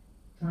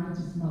 trying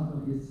to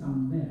smuggle his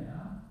son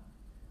there,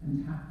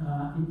 and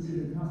into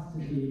the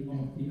custody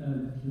of the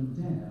Earl of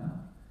Kildare,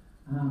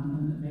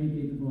 and that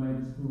maybe the boy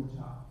was brought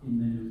up in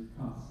Maynooth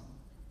Castle.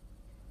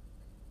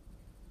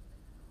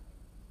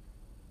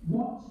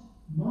 What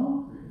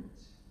Margaret,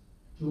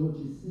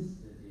 George's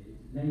sister, did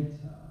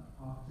later,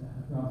 after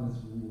her brothers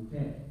were all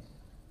dead,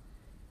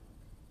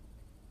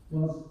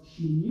 was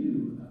she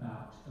knew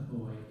about a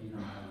boy in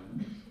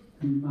Ireland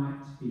who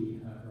might be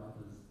her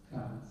brother's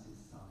Clarence's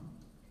son,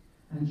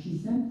 and she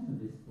sent for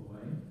this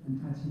boy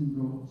and had him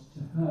brought to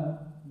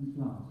her in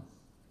Flanders,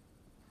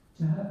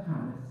 to her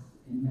palace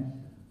in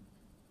Mechlin.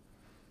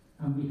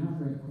 And we have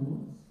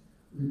records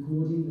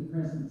recording the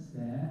presence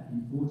there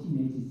in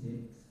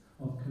 1486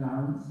 of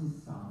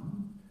Clarence's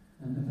son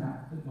and the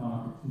fact that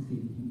Margaret was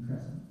giving him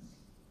presents.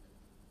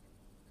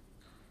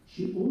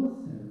 She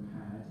also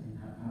had in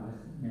her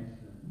palace at Mechlin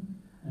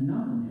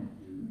another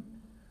nephew,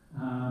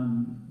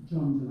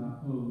 John de la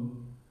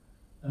Pole,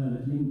 Earl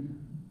of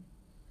Lincoln,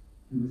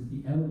 who was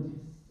the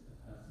eldest of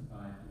her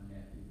surviving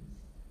nephews,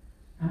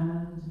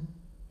 and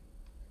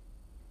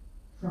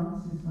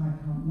Francis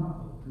Viscount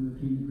Lovell, who had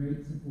been a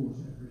great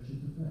supporter of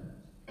Richard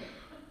III.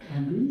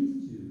 And these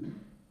two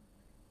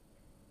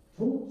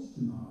talked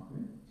to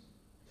Margaret,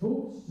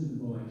 talked to the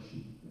boy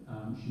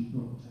she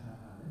brought to her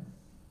palace,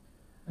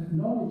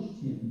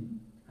 acknowledged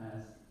him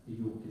as the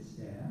Yorkist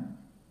heir,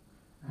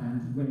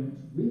 and went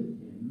with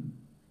him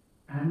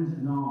and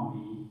an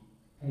army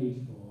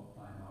paid for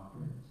by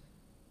Margaret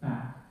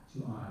back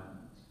to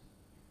Ireland.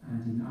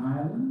 And in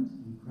Ireland,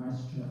 in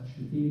Christchurch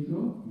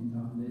Cathedral in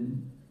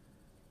Dublin,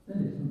 the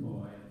little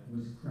boy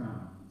was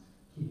crowned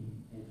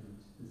King Edward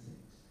VI.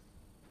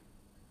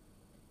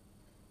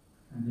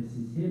 And this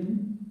is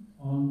him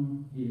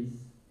on his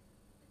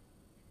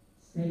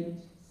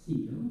state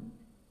seal,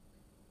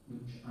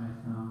 which I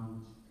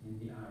found in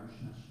the Irish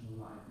National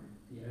Library,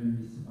 the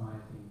only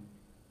surviving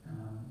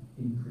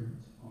imprint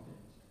of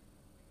it.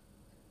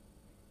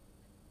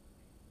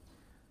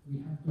 We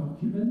have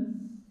documents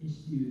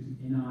issued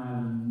in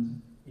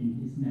Ireland in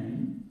his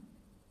name,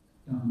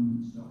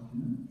 government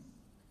documents,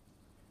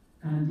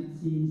 and it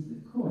seems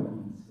that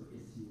coins were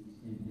issued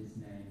in his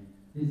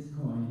this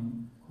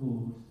coin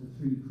called the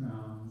 3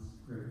 Crowns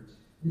groat.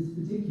 This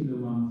particular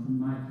one from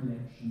my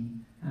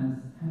collection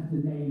has had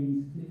the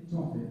names clipped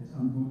off it,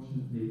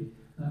 unfortunately.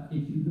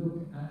 If you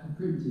look at a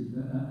printed,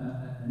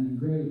 an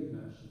engraved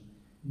version,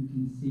 you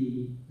can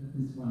see that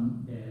this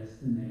one bears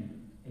the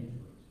name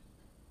Edward.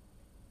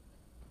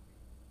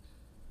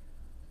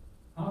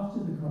 After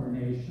the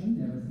coronation,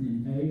 there was an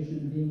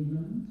invasion of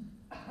England,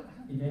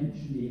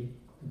 eventually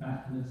the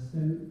Battle of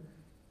Stoke,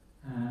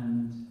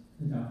 and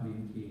the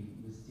Dublin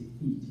king was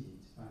defeated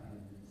by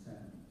Henry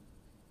VII.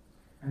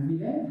 And we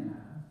then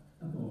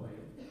have a boy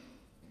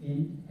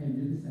in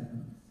Henry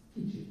VII's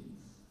kitchens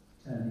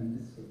turning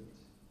the spit.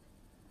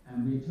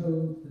 And we're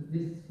told that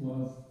this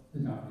was the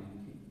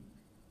Dublin king.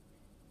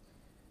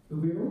 But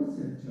we're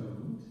also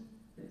told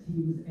that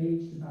he was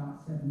aged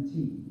about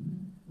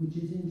 17, which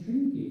is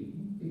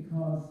intriguing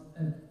because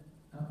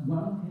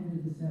one of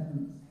Henry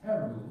VII's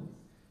heralds,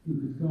 who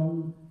had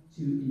gone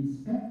to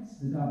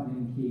inspect the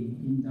Dublin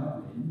king in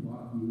Dublin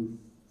while he was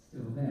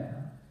still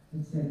there,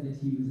 had said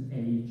that he was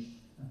aged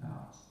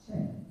about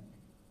 10.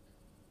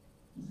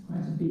 It's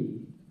quite a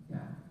big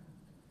gap.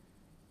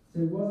 So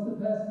was the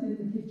person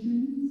in the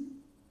kitchens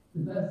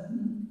the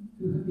person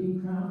who had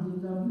been crowned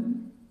in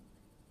Dublin?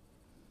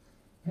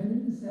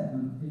 Henry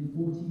VII in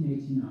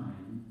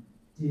 1489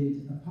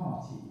 did a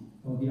party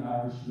for the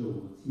Irish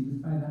lords. He was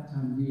by that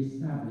time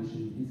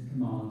re-establishing his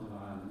command of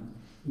Ireland.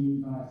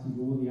 He invited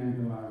all the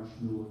Anglo-Irish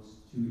lords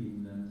to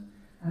England,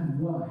 and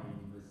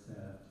wine was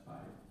served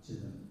to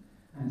them.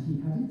 And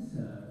he had it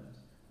served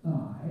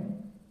by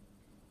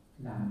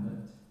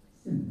Lambert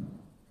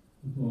Simnel,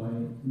 the boy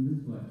who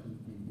was working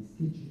in his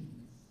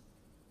kitchens.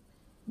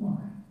 Why?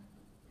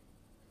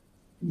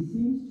 He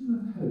seems to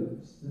have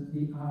hoped that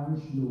the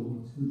Irish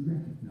lords would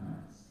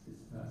recognise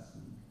this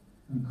person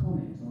and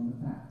comment on the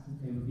fact that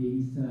they were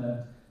being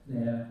served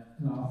their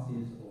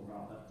glasses, or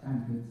rather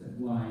tankards of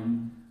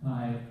wine,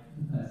 by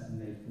the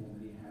person they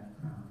formerly had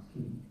crowned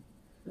king.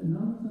 But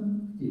none of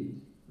them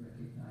did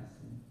recognise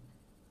him.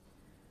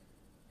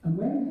 And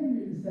when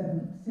Henry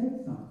VII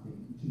said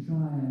something to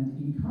try and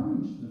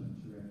encourage them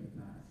to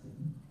recognise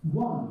him,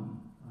 one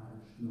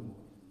Irish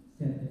lord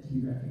said that he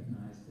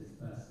recognised this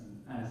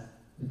person as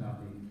the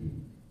Dublin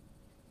king.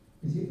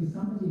 But it was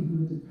somebody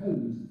who had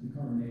opposed the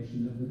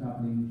coronation of the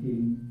Dublin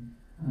king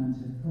and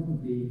had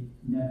probably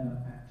never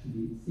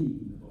actually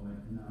seen the boy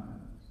in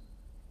Ireland.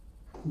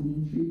 It's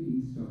an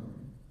intriguing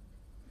story.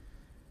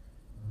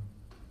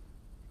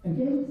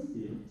 Against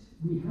it,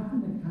 we have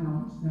an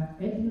account that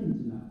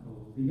Edmund de la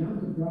Pole, the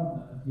younger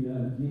brother of the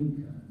Earl of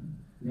Lincoln,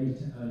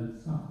 later Earl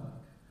of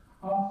Suffolk,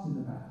 after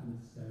the Battle of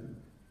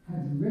Stoke,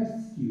 had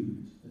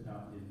rescued the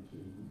Dublin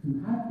king,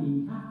 who had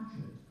been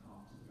captured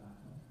after the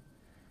battle,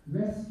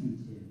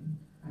 rescued him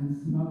and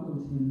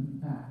smuggled him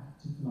back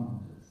to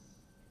Flanders.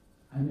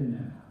 I don't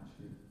know how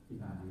to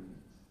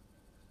evaluate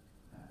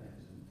that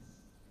evidence.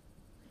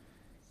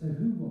 So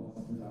who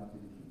was the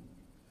Dublin king?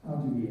 How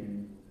do we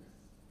end all this?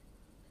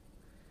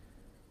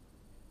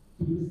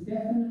 He was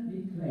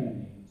definitely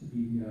claiming to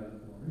be the Earl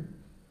of Warwick,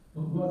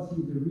 but was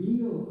he the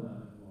real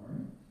Earl of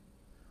Warwick?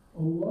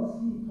 Or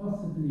was he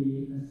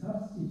possibly a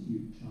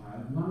substitute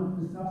child, one of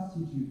the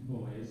substitute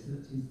boys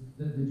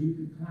that the Duke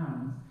of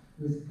Clarence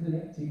was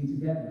collecting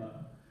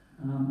together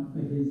for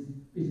his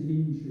bit of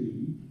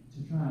intrigue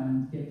to try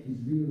and get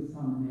his real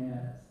son and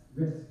heir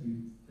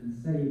rescued and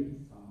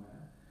saved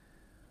somewhere?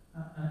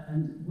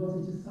 And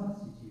was it a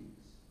substitute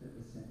that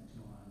was sent to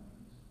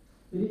Ireland?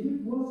 But if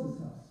it was a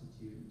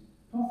substitute,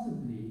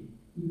 possibly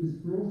he was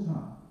brought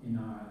up in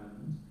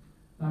Ireland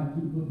by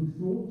people who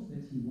thought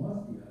that he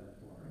was the Earl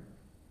of Warwick,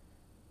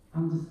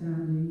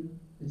 understanding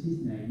that his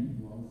name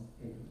was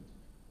Edward.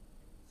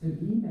 So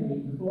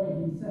the boy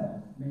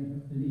himself may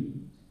have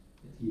believed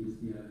that he was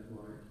the Earl of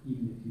Warwick,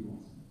 even if he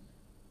wasn't.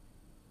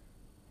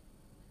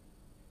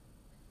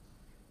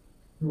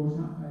 Brought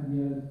up by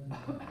the Earl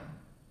of Warwick.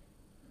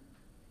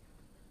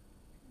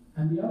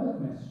 And the other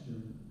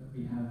question that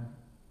we have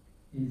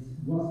is,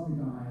 was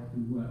the guy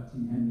who worked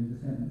in Henry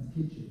VII's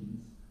kitchens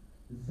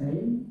the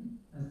same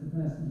as the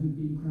person who'd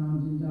been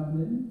crowned in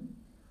Dublin?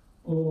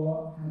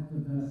 Or had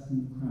the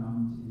person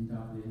crowned in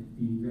Dublin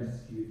been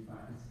rescued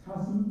by his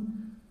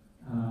cousin,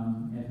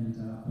 Edmund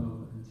de la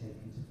Pole, and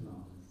taken to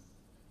Flanders?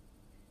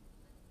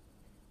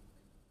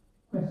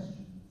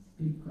 Questions,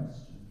 big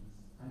questions.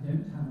 I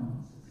don't have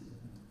answers to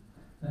them.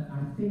 But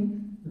I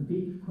think the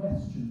big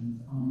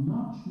questions are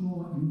much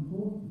more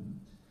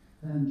important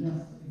than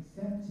just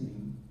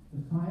accepting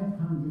the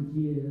 500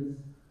 years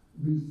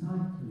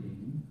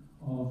recycling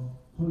of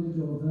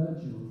Polydore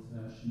Virgil's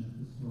version of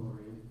the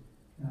story,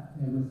 that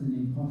there was an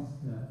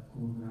impostor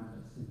called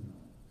Lambert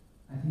Simnel.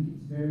 I think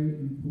it's very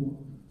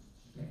important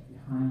to get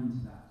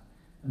behind that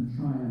and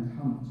try and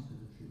hunt for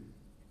the truth.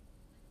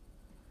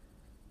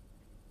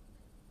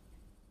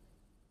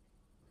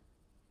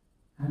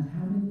 And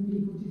how many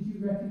people did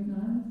you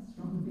recognise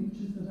from the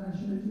pictures that I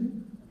showed you?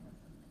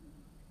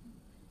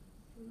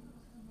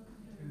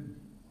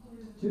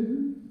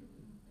 Two?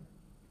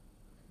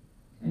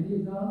 Any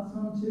advance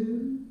on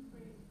two?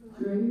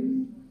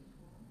 Three?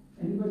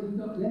 Anybody? Anybody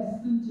got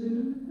less than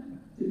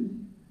 2?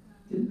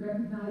 Didn't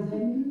recognise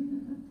any?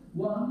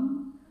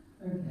 1?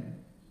 Okay.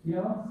 The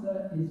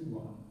answer is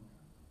 1.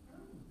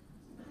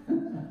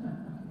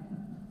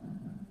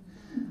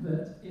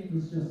 But it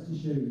was just to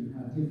show you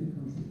how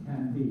difficult it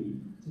can be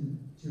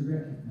to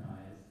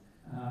recognise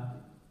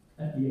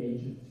at the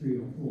age of 3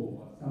 or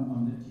 4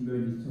 someone that you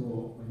only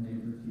saw when they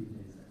were a few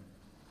days old.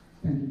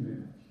 Thank you very much.